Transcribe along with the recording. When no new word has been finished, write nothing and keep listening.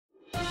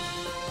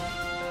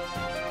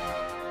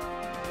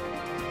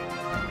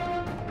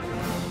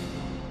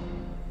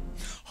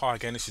Hi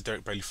again, this is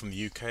Derek Bailey from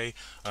the UK.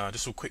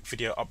 Just a quick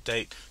video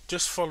update.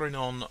 Just following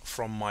on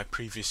from my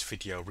previous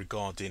video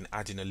regarding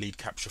adding a lead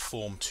capture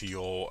form to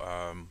your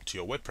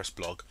WordPress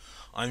blog,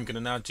 I'm going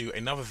to now do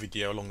another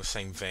video along the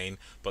same vein,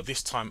 but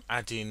this time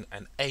adding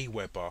an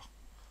Aweber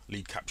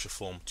lead capture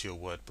form to your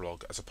Word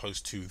blog as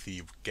opposed to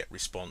the get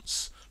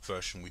response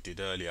version we did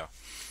earlier.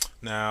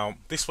 Now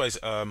this way is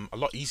a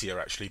lot easier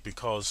actually,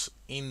 because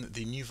in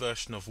the new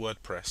version of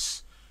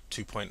WordPress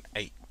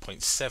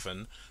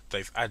 2.8.7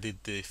 they've added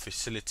the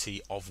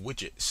facility of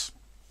widgets,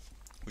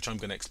 which I'm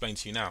going to explain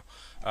to you now.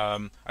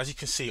 As you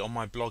can see on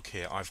my blog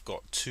here, I've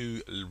got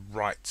two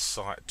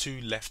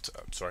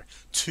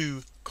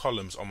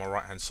columns on my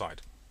right hand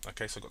side.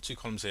 Okay, so I've got two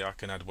columns here. I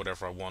can add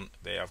whatever I want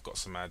there. I've got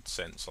some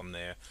AdSense on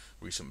there,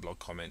 recent blog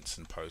comments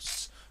and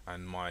posts,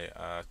 and my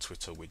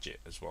Twitter widget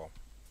as well.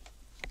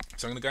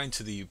 So I'm going to go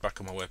into the back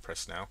of my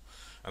WordPress now,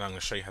 and I'm going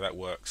to show you how that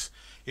works.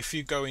 If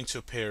you go into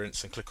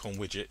Appearance and click on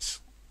Widgets,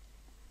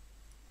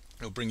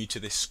 it'll bring you to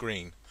this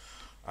screen.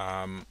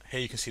 Here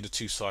you can see the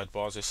two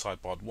sidebars. There's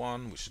sidebar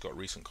 1, which has got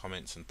recent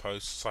comments and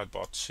posts.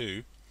 Sidebar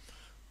 2,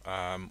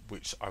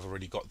 which I've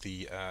already got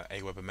the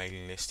Aweber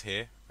mailing list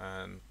here,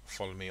 and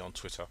follow me on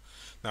Twitter.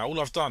 Now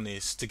all I've done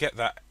is to get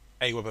that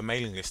Aweber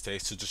mailing list here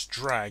is to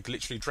just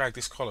literally drag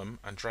this column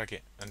and drag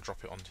it and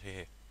drop it onto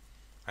here,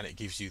 and it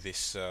gives you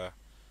this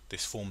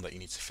this form that you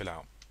need to fill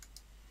out.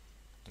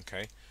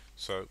 Okay,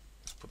 so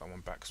let's put that one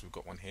back because we've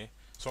got one here.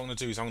 So what I'm going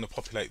to do is I'm going to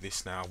populate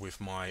this now with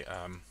my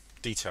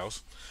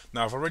details.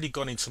 Now I've already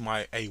gone into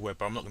my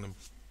Aweber. I'm not going to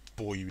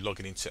bore you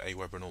logging into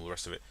Aweber and all the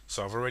rest of it.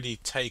 So I've already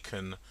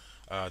taken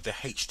the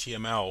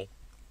HTML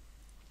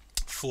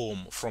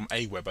form from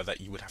Aweber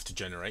that you would have to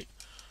generate,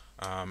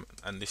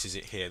 and this is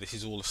it here. This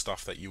is all the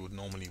stuff that you would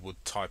normally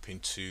type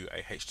into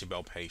a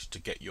HTML page to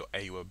get your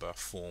Aweber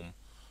form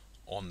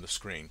on the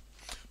screen.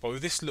 But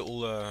with this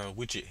little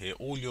widget here,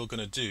 all you're going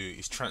to do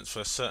is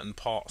transfer certain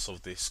parts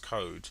of this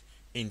code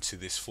into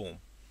this form.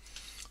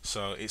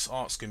 So it's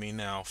asking me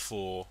now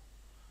for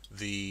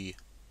the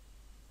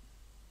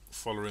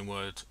following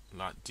word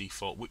like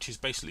default, which is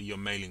basically your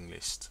mailing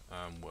list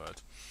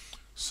word.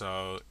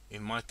 So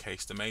in my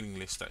case, the mailing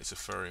list that it's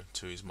referring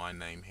to is my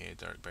name here,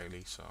 Derek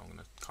Bailey. So I'm going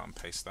to cut and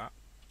paste that.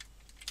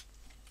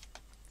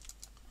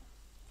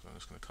 So I'm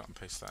just going to cut and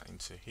paste that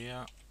into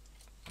here,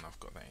 and I've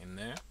got that in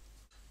there.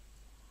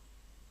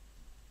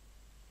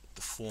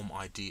 The form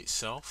ID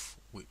itself,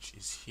 which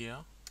is here.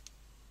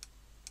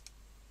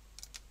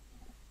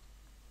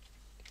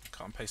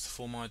 Cut and paste the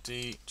form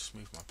ID. Just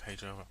move my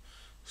page over.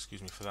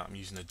 Excuse me for that. I'm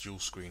using a dual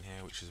screen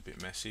here, which is a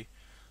bit messy.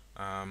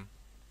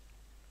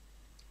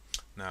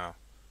 Now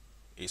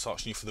it's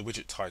asking you for the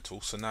widget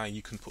title, so now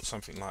you can put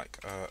something like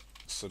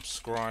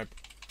subscribe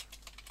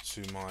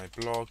to my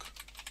blog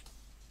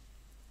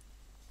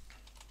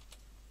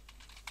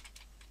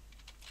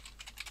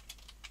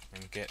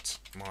and get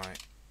my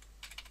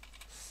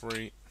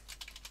free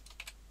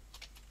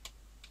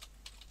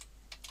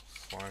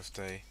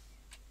 5-day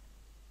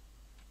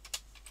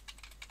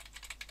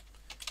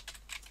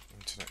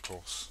internet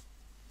course.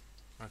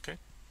 Okay,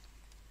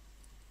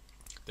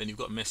 then you've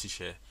got a message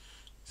here.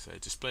 So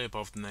display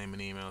above the name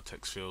and email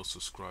text field,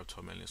 subscribe to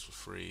our mailing list for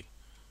free,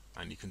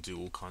 and you can do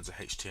all kinds of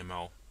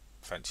HTML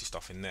fancy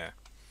stuff in there.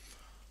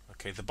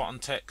 Okay, the button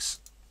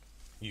text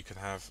you can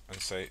have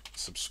and say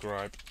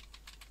subscribe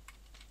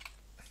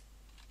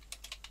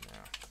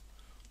now,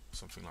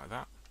 something like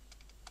that.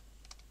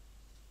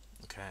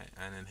 Okay,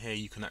 and then here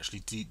you can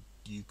actually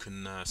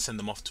send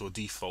them off to a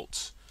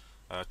default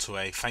to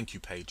a thank you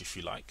page if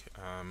you like,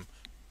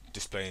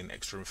 displaying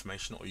extra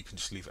information, or you can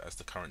just leave it as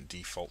the current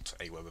default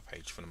Aweber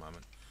page for the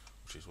moment,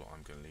 which is what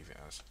I'm going to leave it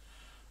as.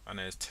 And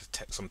there's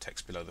some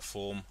text below the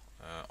form,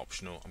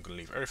 optional. I'm going to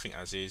leave everything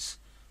as is,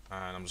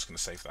 and I'm just going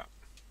to save that.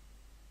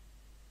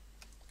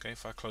 Okay,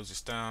 if I close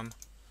this down,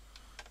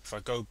 if I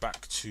go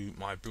back to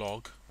my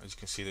blog, as you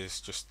can see there's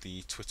just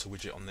the Twitter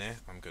widget on there.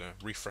 I'm going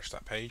to refresh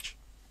that page.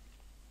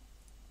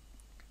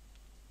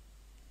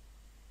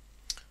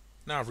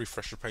 Now I've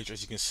refreshed the page.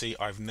 As you can see,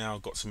 I've now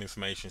got some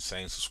information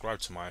saying subscribe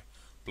to my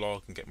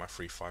blog and get my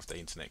free 5-day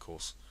internet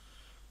course,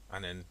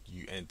 and then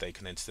they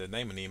can enter their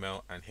name and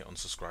email and hit on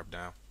subscribe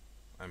now,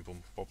 and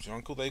boom, Bob's your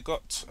uncle. You've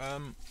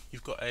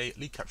got a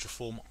lead capture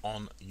form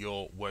on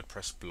your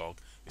WordPress blog.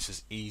 It's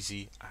as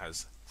easy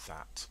as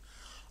that.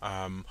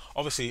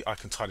 Obviously I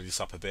can tidy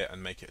this up a bit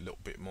and make it a little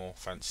bit more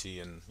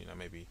fancy, and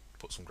maybe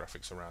put some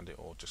graphics around it,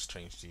 or just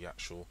change the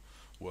actual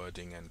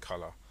wording and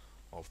color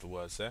of the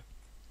words there.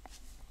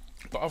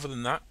 But other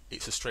than that,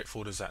 it's as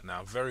straightforward as that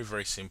now. Very,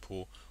 very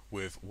simple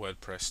with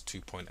WordPress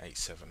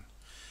 2.87.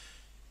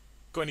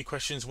 Got any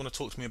questions? Want to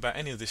talk to me about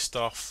any of this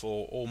stuff,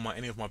 or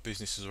any of my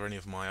businesses, or any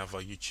of my other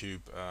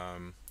YouTube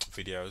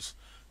videos?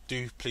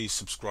 Do please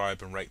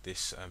subscribe and rate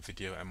this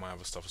video and my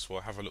other stuff as well.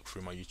 Have a look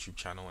through my YouTube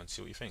channel and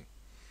see what you think.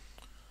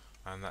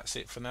 And that's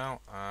it for now.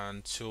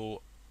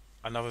 Until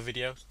another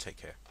video, take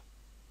care.